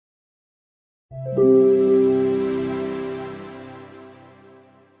Good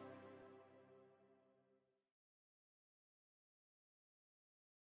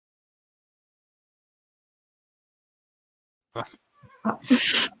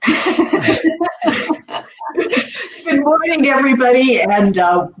morning, everybody, and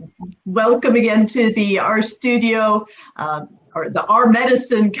welcome again to the R Studio, or the R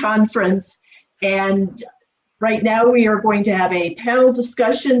Medicine Conference. And right now we are going to have a panel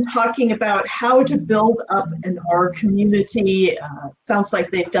discussion talking about how to build up an R community. Sounds like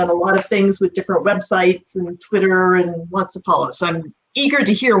they've done a lot of things with different websites and Twitter and lots of followers. So I'm eager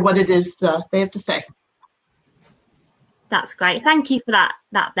to hear what it is they have to say. That's great. Thank you for that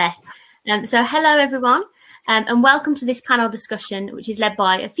Beth. So hello, everyone, and welcome to this panel discussion, which is led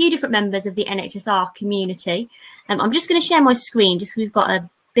by a few different members of the NHS-R community. I'm just going to share my screen just because we've got a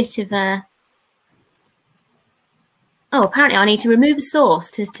bit of a... Oh, apparently I need to remove a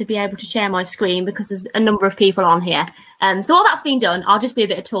source to be able to share my screen because there's a number of people on here. So while that's been done, I'll just do a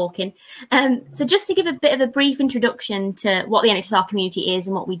bit of talking. So just to give a bit of a brief introduction to what the NHS-R community is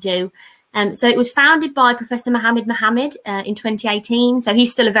and what we do. So it was founded by Professor Mohammed in 2018. So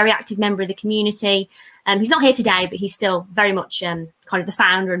he's still a very active member of the community. He's not here today, but he's still very much kind of the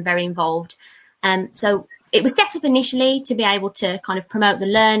founder and very involved. So it was set up initially to be able to kind of promote the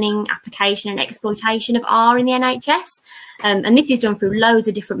learning, application and exploitation of R in the NHS. And this is done through loads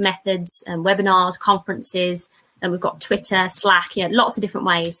of different methods, webinars, conferences, and we've got Twitter, Slack, lots of different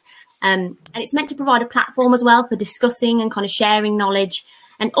ways. And it's meant to provide a platform as well for discussing and kind of sharing knowledge,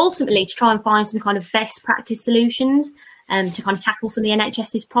 and ultimately to try and find some kind of best practice solutions to kind of tackle some of the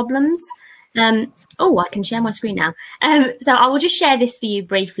NHS's problems. Oh, I can share my screen now. So I will just share this for you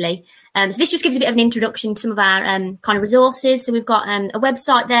briefly. So this just gives a bit of an introduction to some of our kind of resources. So we've got a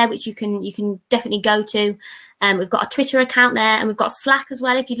website there, which you can definitely go to. We've got a Twitter account there, and we've got Slack as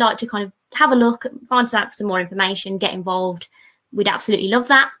well. If you'd like to kind of have a look, find out some more information, get involved, we'd absolutely love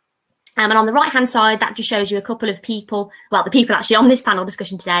that. And on the right-hand side, that just shows you a couple of people, well, the people actually on this panel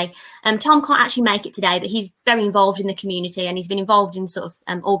discussion today. Tom can't actually make it today, but he's very involved in the community, and he's been involved in sort of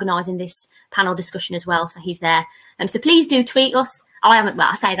organising this panel discussion as well, so he's there. So please do tweet us.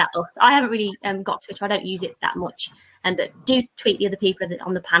 I say that us. I haven't really got Twitter. I don't use it that much. But do tweet the other people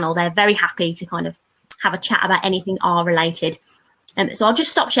on the panel. They're very happy to kind of have a chat about anything R-related. So I'll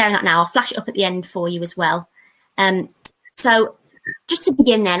just stop sharing that now. I'll flash it up at the end for you as well. So just to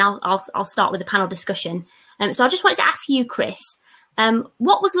begin then, I'll start with the panel discussion. So I just wanted to ask you, Chris,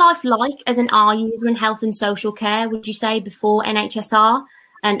 what was life like as an R user in health and social care, would you say, before NHS-R?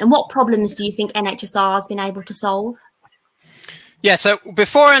 And what problems do you think NHS-R has been able to solve? Yeah, so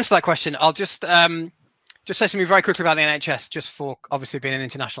before I answer that question, I'll just say something very quickly about the NHS, just for obviously being an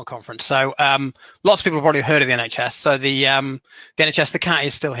international conference. So lots of people have already heard of the NHS. So the NHS, the cat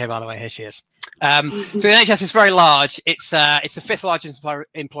is still here, by the way. Here she is. So the NHS is very large. It's the fifth largest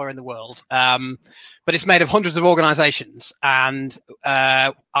employer in the world, but it's made of hundreds of organisations, and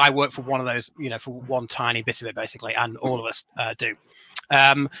I work for one of those, for one tiny bit of it, basically, and all of us do.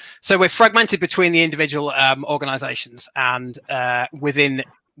 So we're fragmented between the individual organisations, and within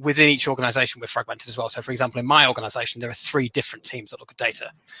each organisation we're fragmented as well. So, for example, in my organisation, there are 3 different teams that look at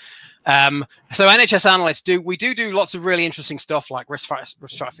data. So NHS analysts do lots of really interesting stuff like risk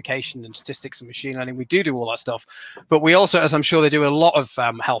stratification and statistics and machine learning. We do all that stuff, but we also, as I'm sure they do, a lot of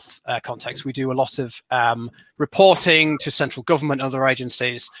health context. We do a lot of reporting to central government and other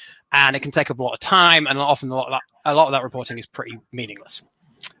agencies, and it can take up a lot of time, and often a lot of that reporting is pretty meaningless.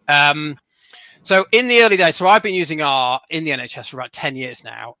 So in the early days, so I've been using R in the NHS for about 10 years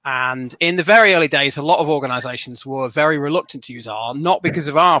now. And in the very early days, a lot of organizations were very reluctant to use R, not because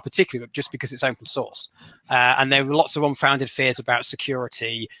of R particularly, but just because it's open source. And there were lots of unfounded fears about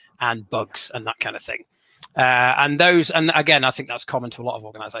security and bugs and that kind of thing. And again, I think that's common to a lot of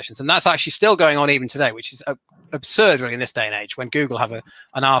organizations. And that's actually still going on even today, which is absurd really in this day and age. When Google have an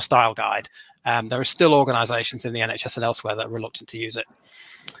R style guide, there are still organizations in the NHS and elsewhere that are reluctant to use it.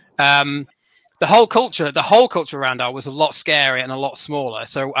 The whole culture around R was a lot scarier and a lot smaller.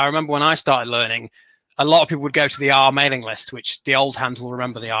 So I remember when I started learning, a lot of people would go to the R mailing list, which the old hands will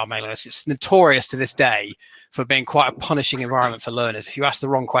remember the R mailing list. It's notorious to this day for being quite a punishing environment for learners. If you ask the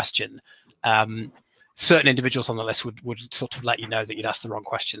wrong question, certain individuals on the list would sort of let you know that you'd asked the wrong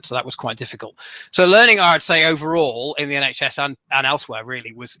question. So that was quite difficult. So learning R, I'd say overall in the NHS and elsewhere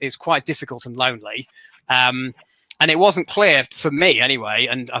really is quite difficult and lonely. And it wasn't clear for me anyway,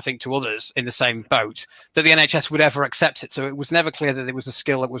 and I think to others in the same boat, that the NHS would ever accept it. So it was never clear that it was a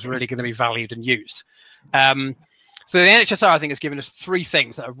skill that was really going to be valued and used. So the NHS-R, I think, has given us 3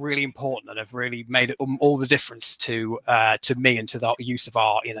 things that are really important and have really made all the difference to me and to the use of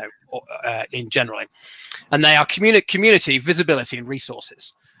R, in general. And they are community, visibility, and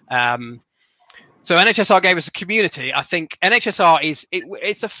resources. So NHS-R gave us a community. I think NHS-R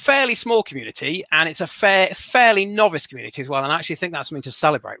it's a fairly small community, and it's a fairly novice community as well. And I actually think that's something to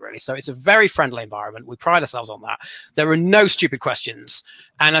celebrate, really. So it's a very friendly environment. We pride ourselves on that. There are no stupid questions.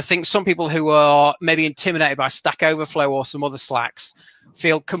 And I think some people who are maybe intimidated by Stack Overflow or some other Slacks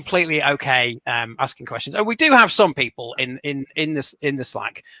feel completely okay asking questions. And we do have some people in the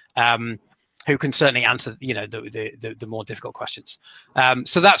Slack who can certainly answer, the more difficult questions.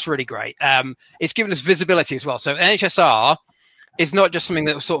 So that's really great. It's given us visibility as well. So NHS-R is not just something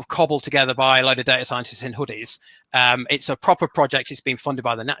that was sort of cobbled together by a load of data scientists in hoodies. It's a proper project. It's been funded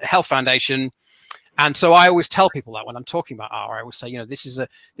by the Health Foundation. And so I always tell people that when I'm talking about R, I always say, this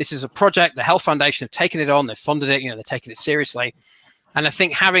is a project. The Health Foundation have taken it on. They've funded it. They're taking it seriously. And I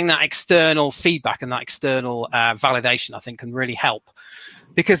think having that external feedback and that external validation, I think, can really help.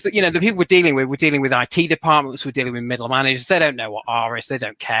 Because, the people we're dealing with IT departments, we're dealing with middle managers. They don't know what R is. They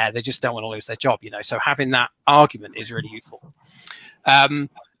don't care. They just don't want to lose their job, So having that argument is really useful. And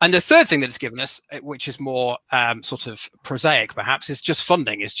the third thing that it's given us, which is more sort of prosaic, perhaps, is just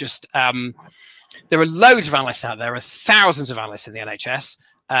funding. Is just there are loads of analysts out there. There are thousands of analysts in the NHS,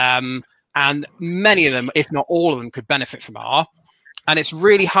 and many of them, if not all of them, could benefit from R. And it's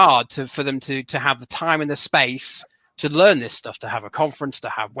really hard for them to have the time and the space to learn this stuff, to have a conference, to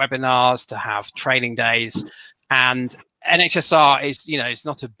have webinars, to have training days. And NHS-R is, it's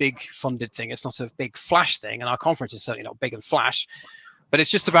not a big funded thing. It's not a big flash thing. And our conference is certainly not big and flash, but it's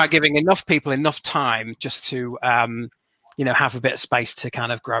just about giving enough people enough time just to, have a bit of space to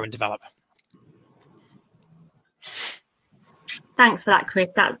kind of grow and develop. Thanks for that, Chris.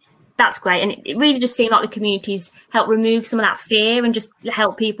 That's great. And it really just seemed like the communities help remove some of that fear and just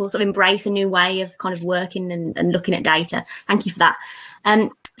help people sort of embrace a new way of kind of working and looking at data. Thank you for that.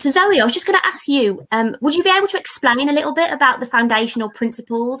 So Zoe, I was just going to ask you, would you be able to explain a little bit about the foundational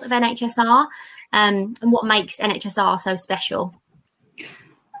principles of NHS-R and what makes NHS-R so special?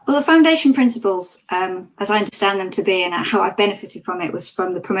 Well, the foundation principles, as I understand them to be and how I've benefited from it, was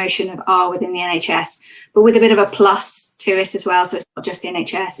from the promotion of R within the NHS, but with a bit of a plus to it as well. So it's not just the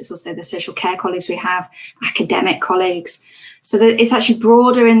NHS, it's also the social care colleagues we have, academic colleagues. So that it's actually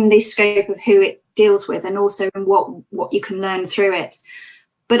broader in the scope of who it deals with and also in what you can learn through it.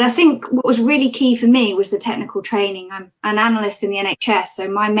 But I think what was really key for me was the technical training. I'm an analyst in the NHS, so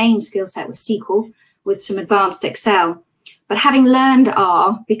my main skill set was SQL with some advanced Excel. But having learned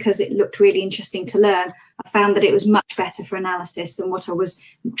R, because it looked really interesting to learn, I found that it was much better for analysis than what I was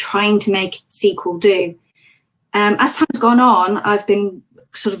trying to make SQL do. As time's gone on, I've been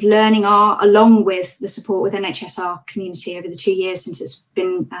sort of learning R along with the support with NHS-R community over the 2 years since it's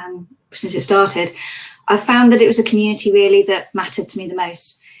been since it started. I found that it was the community really that mattered to me the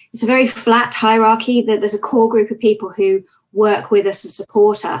most. It's a very flat hierarchy, that there's a core group of people who work with us and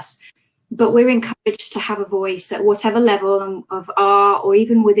support us. But we're encouraged to have a voice at whatever level of R or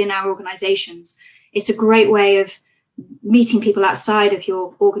even within our organisations. It's a great way of meeting people outside of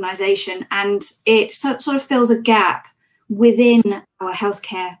your organisation, and it sort of fills a gap within our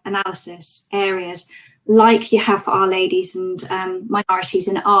healthcare analysis areas, like you have for our ladies and minorities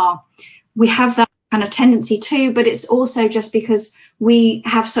in R. We have that kind of tendency too, but it's also just because we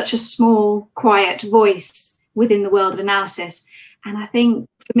have such a small, quiet voice within the world of analysis. And I think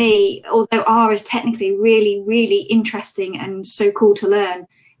for me, although R is technically really, really interesting and so cool to learn,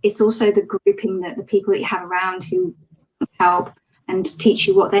 it's also the grouping that the people that you have around who help and teach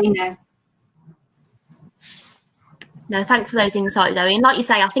you what they know. No, thanks for those insights, Zoe. And like you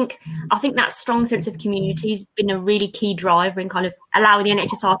say, I think that strong sense of community has been a really key driver in kind of allowing the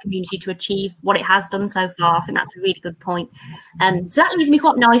NHS-R community to achieve what it has done so far. I think that's a really good point. So that leads me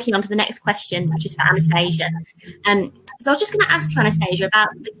quite nicely onto the next question, which is for Anastasiia. So I was just going to ask you, Anastasiia, about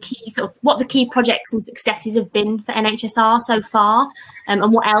the key what the key projects and successes have been for NHS-R so far,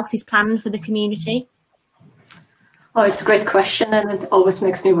 and what else is planned for the community. Oh, it's a great question, and it always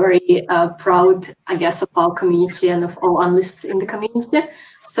makes me very proud, I guess, of our community and of all analysts in the community.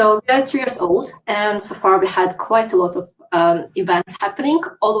 So we are 2 years old, and so far we had quite a lot of events happening.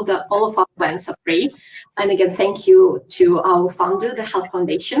 All of our events are free, and again, thank you to our founder, the Health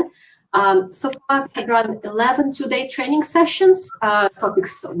Foundation. So far, we have run 11 two-day training sessions.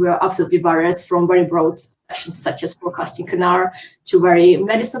 Topics were absolutely various, from very broad sessions such as forecasting in R to very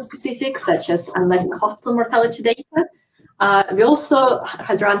medicine-specific, such as analyzing hospital mortality data. We also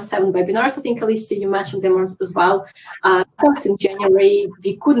had run 7 webinars. I think, Alysia, you mentioned them as well. Started in January.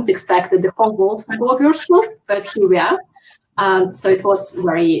 We couldn't expect that the whole world would go virtual, but here we are. So it was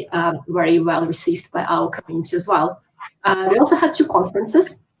very, very well received by our community as well. We also had 2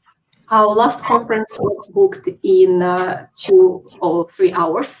 conferences. Our last conference was booked in 2 or 3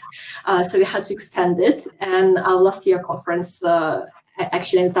 hours, so we had to extend it. And our last year conference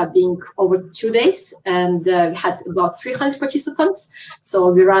actually ended up being over 2 days, and we had about 300 participants. So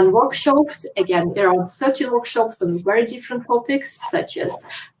we ran workshops, again, around 30 workshops on very different topics, such as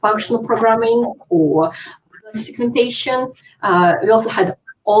functional programming or segmentation. We also had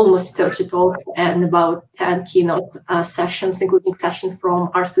almost 30 talks and about 10 keynote sessions, including sessions from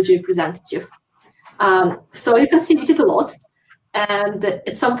our studio representative. So you can see we did a lot. And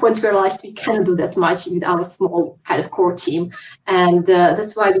at some point we realized we can't do that much with our small kind of core team. And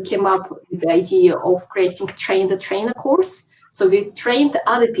that's why we came up with the idea of creating Train the Trainer course. So we trained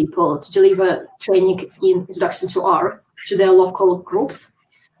other people to deliver training in Introduction to R to their local groups.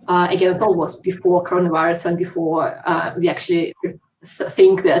 Again, it all was before coronavirus and before we actually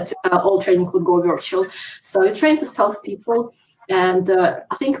think that all training would go virtual. So we trained the 12 people, and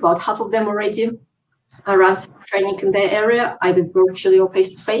I think about half of them already run training in their area, either virtually or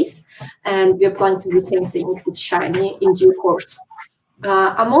face-to-face, and we are planning to do the same thing with Shiny in due course.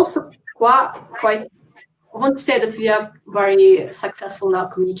 I'm also quite I want to say that we are very successful in our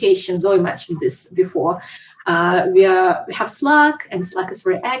communication. Zoe mentioned this before. We have Slack, and Slack is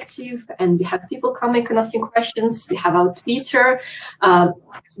very active, and we have people coming and asking questions. We have our Twitter,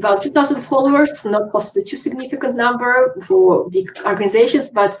 about 2,000 followers, not possibly too significant number for big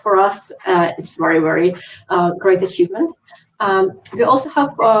organizations, but for us, it's very, very great achievement. We also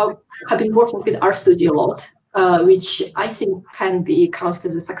have been working with RStudio a lot, which I think can be counted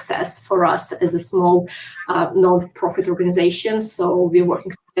as a success for us as a small non-profit organization. So we're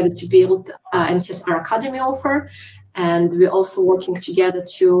working together to build NHS-R Academy offer, and we're also working together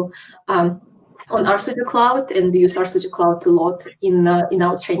to on RStudio Cloud, and we use RStudio Cloud a lot in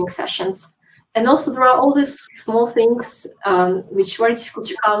our training sessions. And also there are all these small things which are very difficult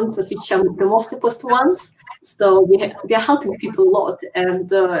to count, but which are the most important ones. So we are helping people a lot. And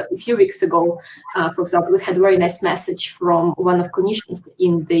a few weeks ago, for example, we had a very nice message from one of clinicians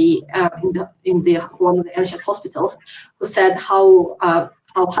in one of the NHS hospitals, who said how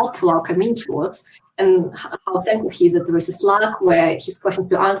helpful our community was, and how thankful he is that there is a Slack where his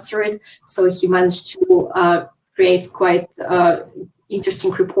questions were answered. So he managed to create quite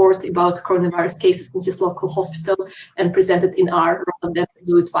interesting report about coronavirus cases in his local hospital and present it in R rather than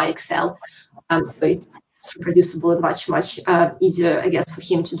do it by Excel. So it's reproducible and much easier, I guess, for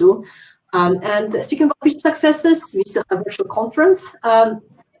him to do. And speaking about future successes, we still have a virtual conference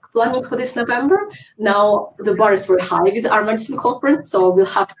planning for this November. Now the bar is very high with our medicine conference, so we'll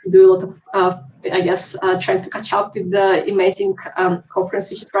have to do a lot of, I guess, trying to catch up with the amazing conference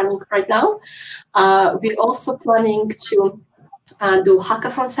which is running right now. We're also planning to do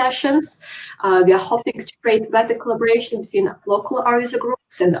hackathon sessions. We are hoping to create better collaboration between local R user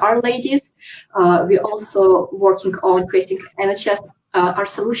groups and R ladies. We're also working on creating NHS-R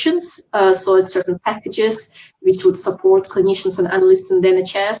solutions, so it's certain packages which would support clinicians and analysts in the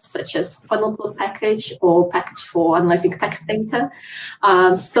NHS, such as funnel plot package or package for analyzing text data.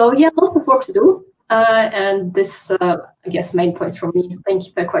 So yeah, lots of work to do. And this, I guess, main points from me. Thank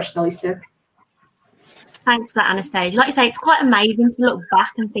you for your question, Alysia. Thanks for that, Anastasiia. Like you say, it's quite amazing to look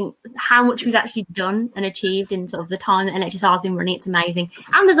back and think how much we've actually done and achieved in sort of the time that NHS-R has been running. It's amazing.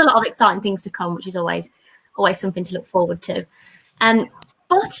 And there's a lot of exciting things to come, which is always something to look forward to.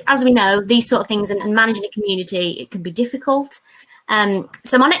 But as we know, these sort of things and managing a community, it can be difficult.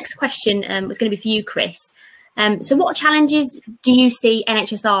 So my next question was going to be for you, Chris. So what challenges do you see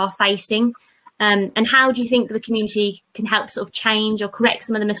NHS-R facing? And how do you think the community can help sort of change or correct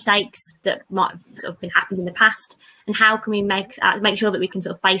some of the mistakes that might have sort of been happened in the past? And how can we make sure that we can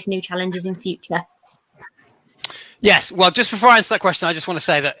sort of face new challenges in future? Yes, well, just before I answer that question, I just want to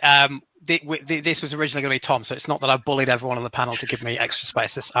say that this was originally going to be Tom, so it's not that I bullied everyone on the panel to give me extra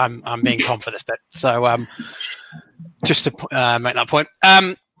space. I'm being Tom for this bit. So just to make that point.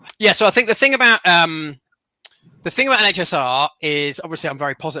 Yeah, so I think the thing about NHS-R is, obviously, I'm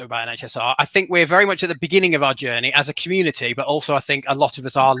very positive about NHS-R. I think we're very much at the beginning of our journey as a community, but also I think a lot of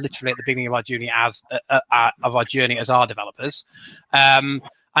us are literally at the beginning of our journey as our journey as R developers.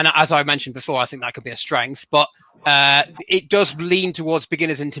 And as I mentioned before, I think that could be a strength, but it does lean towards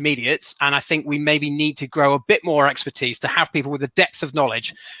beginners, intermediates. And I think we maybe need to grow a bit more expertise to have people with a depth of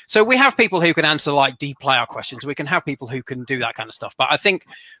knowledge. So we have people who can answer like deep player questions. We can have people who can do that kind of stuff. But I think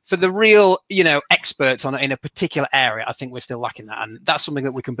for the real, experts in a particular area, I think we're still lacking that. And that's something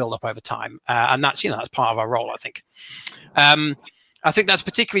that we can build up over time. And that's, that's part of our role, I think. I think that's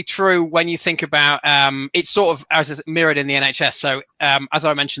particularly true when you think about it's sort of as mirrored in the NHS. So as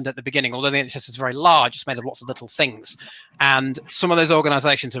I mentioned at the beginning, although the NHS is very large, it's made of lots of little things. And some of those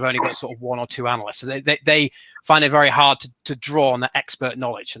organizations have only got sort of 1 or 2 analysts. So they find it very hard to draw on that expert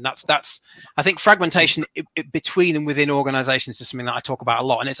knowledge. And that's I think fragmentation between and within organizations is something that I talk about a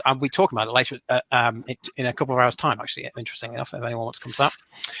lot. And I'll be talking about it later in a couple of hours' time, actually, interestingly enough, if anyone wants to come to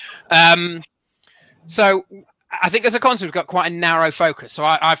that. So I think as a concept, we've got quite a narrow focus. So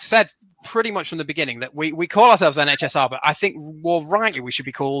I've said pretty much from the beginning that we call ourselves NHS-R, but I think more rightly we should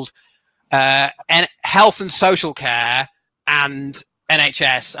be called Health and Social Care and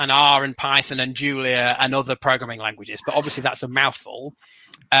NHS and R and Python and Julia and other programming languages. But obviously that's a mouthful.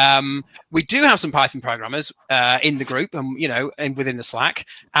 We do have some Python programmers in the group and within the Slack,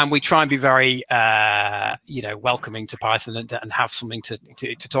 and we try and be very welcoming to Python and have something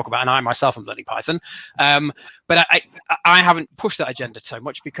to talk about. And I myself am learning Python, but I haven't pushed that agenda so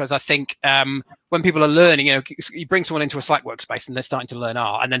much because I think when people are learning, you bring someone into a Slack workspace and they're starting to learn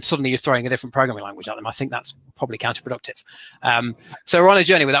R, and then suddenly you're throwing a different programming language at them. I think that's probably counterproductive. So we're on a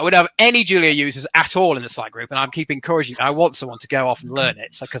journey with that. We don't have any Julia users at all in the Slack group, and I keep encouraging. I want someone to go off and learn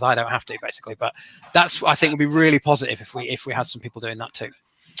it, because I don't have to, basically. But that's, I think, would be really positive if we had some people doing that too.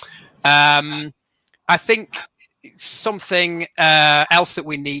 I think something else that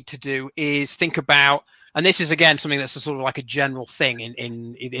we need to do is think about, and this is again something that's sort of like a general thing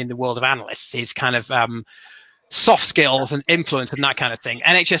in the world of analysts, is kind of soft skills and influence and that kind of thing.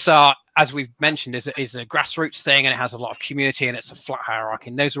 NHS-R, as we've mentioned, is a grassroots thing, and it has a lot of community and it's a flat hierarchy,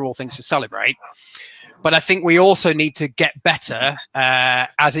 and those are all things to celebrate. But I think we also need to get better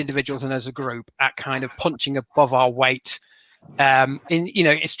as individuals and as a group at kind of punching above our weight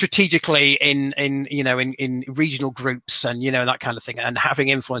strategically in regional groups and that kind of thing, and having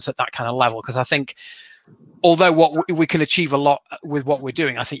influence at that kind of level. Because I think although we can achieve a lot with what we're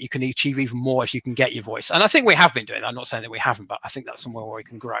doing, I think you can achieve even more if you can get your voice. And I think we have been doing that. I'm not saying that we haven't, but I think that's somewhere where we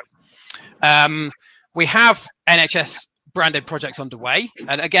can grow. We have NHS branded projects underway,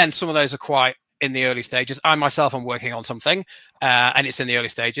 and again, some of those are quite in the early stages. I myself am working on something, and it's in the early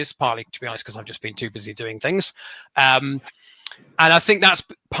stages, partly, to be honest, because I've just been too busy doing things. And I think that's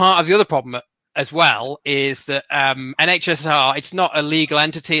part of the other problem as well, is that NHS-R, it's not a legal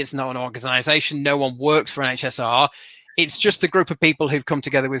entity, it's not an organization, no one works for NHS-R. It's just a group of people who've come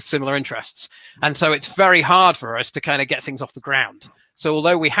together with similar interests. And so it's very hard for us to kind of get things off the ground. So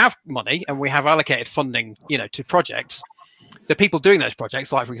although we have money and we have allocated funding, to projects, the people doing those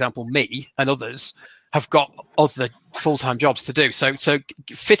projects, like for example me and others, have got other full-time jobs to do. So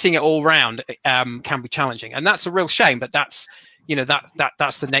fitting it all round can be challenging, and that's a real shame. But that's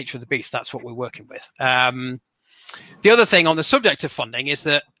that's the nature of the beast. That's what we're working with. The other thing on the subject of funding is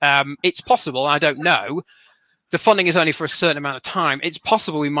that it's possible. I don't know. The funding is only for a certain amount of time. It's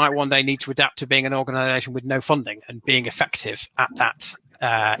possible we might one day need to adapt to being an organisation with no funding and being effective at that.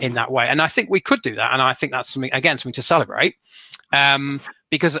 In that way, and I think we could do that, and I think that's something to celebrate,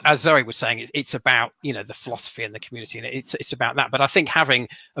 because as Zoe was saying, it's about the philosophy and the community, and it's about that. But I think having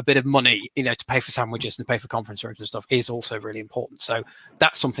a bit of money to pay for sandwiches and pay for conference rooms and stuff is also really important. So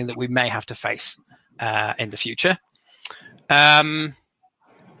that's something that we may have to face in the future. I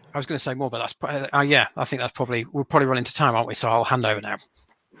was going to say more, but that's I think that's we'll probably run into time, aren't we? So I'll hand over now.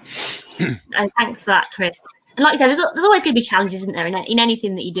 Thanks for that, Chris. And like you said, there's always going to be challenges, isn't there, in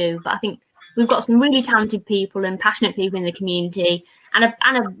anything that you do. But I think we've got some really talented people and passionate people in the community, and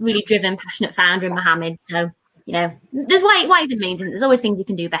a really driven, passionate founder in Mohammed. So there's ways and means, and there's always things you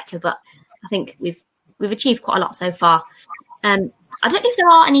can do better. But I think we've achieved quite a lot so far. I don't know if there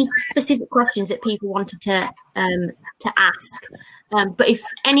are any specific questions that people wanted to ask, but if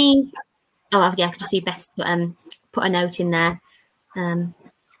any, I could just see best put a note in there that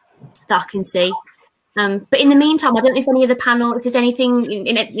I can see. But in the meantime, I don't know if any of the panel, if there's anything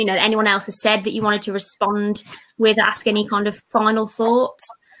anyone else has said that you wanted to respond with, ask any kind of final thoughts.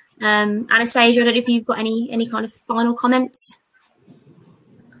 Anastasia, I don't know if you've got any kind of final comments.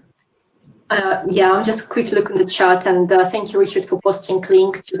 Yeah, I'll just quickly look in the chat, and thank you, Richard, for posting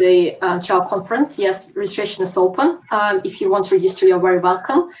link to the CHAR conference. Yes, registration is open. If you want to register, you're very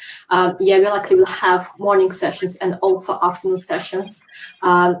welcome. Yeah, we likely will have morning sessions and also afternoon sessions.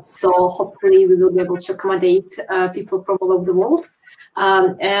 So hopefully we will be able to accommodate people from all over the world.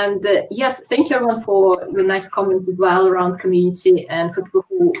 Yes, thank you everyone for your nice comments as well around community, and for people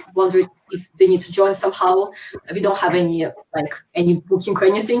who wonder if they need to join somehow. We don't have any booking or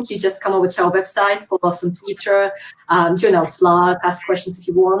anything. You just come over to our website, follow us on Twitter, join our Slack, ask questions if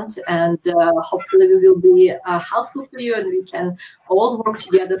you want, and hopefully we will be helpful for you, and we can all work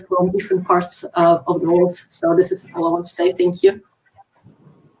together from different parts of the world. So this is all I want to say. Thank you.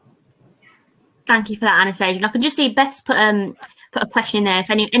 Thank you for that, Anastasiia. And I can just see Beth's put a question in there if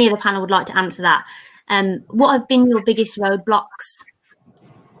any of the panel would like to answer that. What have been your biggest roadblocks?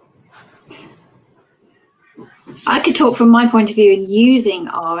 I could talk from my point of view in using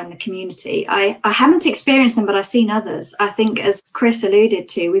R in the community. I haven't experienced them, but I've seen others. I think, as Chris alluded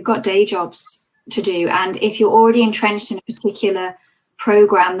to, we've got day jobs to do. And if you're already entrenched in a particular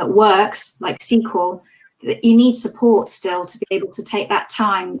program that works, like SQL, you need support still to be able to take that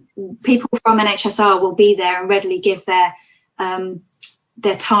time. People from NHS-R will be there and readily give their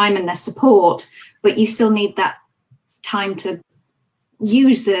time and their support, but you still need that time to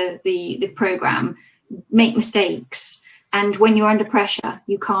use the program, make mistakes, and when you're under pressure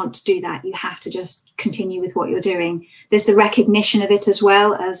you can't do that. You have to just continue with what you're doing. There's the recognition of it as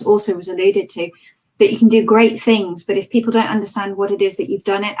well, as also was alluded to, that you can do great things, but if people don't understand what it is that you've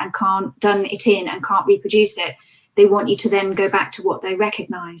done and can't reproduce it, they want you to then go back to what they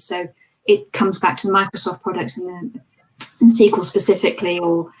recognize. So it comes back to the Microsoft products and SQL specifically,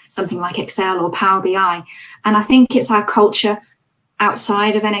 or something like Excel or Power BI. And I think it's our culture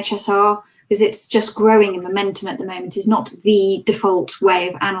outside of NHS-R, because it's just growing in momentum at the moment, is not the default way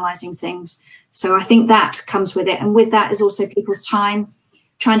of analysing things. So I think that comes with it. And with that is also people's time.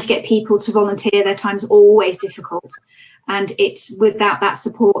 Trying to get people to volunteer their time is always difficult. And it's without that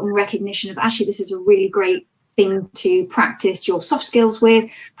support and recognition of, actually, this is a really great thing to practice your soft skills with,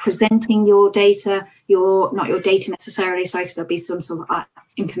 presenting your data, not your data necessarily, sorry, because there'll be some sort of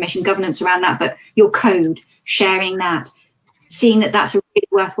information governance around that, but your code, sharing that, seeing that that's a really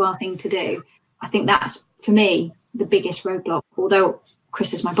worthwhile thing to do. I think that's, for me, the biggest roadblock, although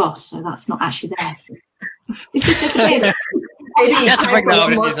Chris is my boss, so that's not actually there. It's just disappeared. That's a big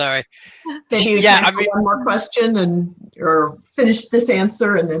note, sorry. Yeah, I mean, one more question or finish this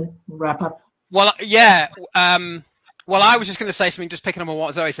answer and then wrap up. Well, yeah. Well, I was just going to say something, just picking up on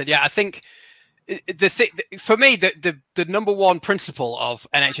what Zoe said. Yeah, I think for me, the number one principle of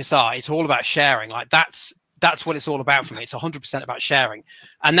NHS-R, it's all about sharing. Like that's what it's all about for me. It's 100% about sharing,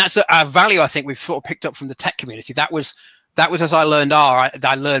 and that's a value I think we've sort of picked up from the tech community. That was as I learned R,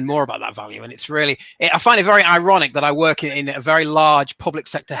 I learned more about that value, and it's really, I find it very ironic that I work in a very large public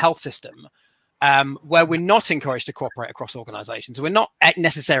sector health system where we're not encouraged to cooperate across organisations. We're not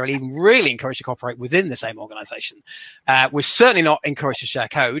necessarily even really encouraged to cooperate within the same organisation. We're certainly not encouraged to share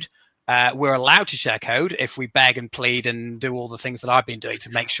code. We're allowed to share code if we beg and plead and do all the things that I've been doing to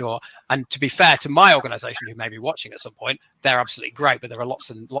make sure. And to be fair to my organisation, who may be watching at some point, they're absolutely great, but there are lots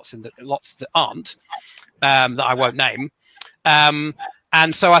that aren't, that I won't name.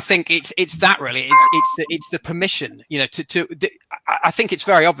 And so I think it's that really. It's the permission, you know. I think it's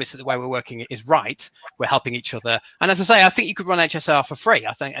very obvious that the way we're working is right. We're helping each other, and as I say, I think you could run NHS-R for free.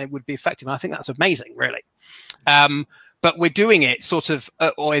 I think it would be effective, and I think that's amazing, really. But we're doing it sort of,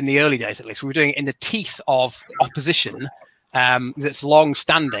 or in the early days at least, we were doing it in the teeth of opposition that's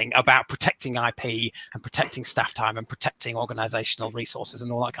long-standing about protecting IP and protecting staff time and protecting organisational resources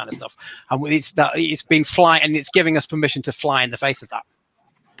and all that kind of stuff. And it's been and it's giving us permission to fly in the face of that.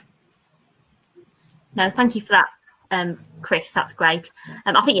 No, thank you for that, Chris. That's great.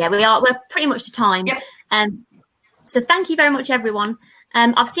 I think we're pretty much to time. Yep. So thank you very much, everyone.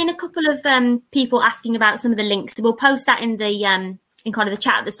 I've seen a couple of people asking about some of the links. So we'll post that in the in kind of the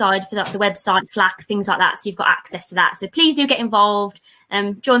chat at the side for the website, Slack, things like that. So you've got access to that. So please do get involved,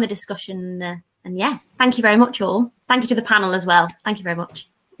 join the discussion, and yeah, thank you very much, all. Thank you to the panel as well. Thank you very much.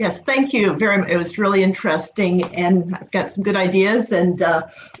 Yes, thank you very much. It was really interesting, and I've got some good ideas, and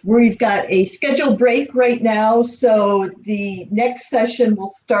we've got a scheduled break right now. So the next session will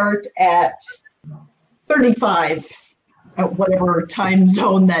start at 35, at whatever time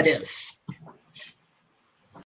zone that is.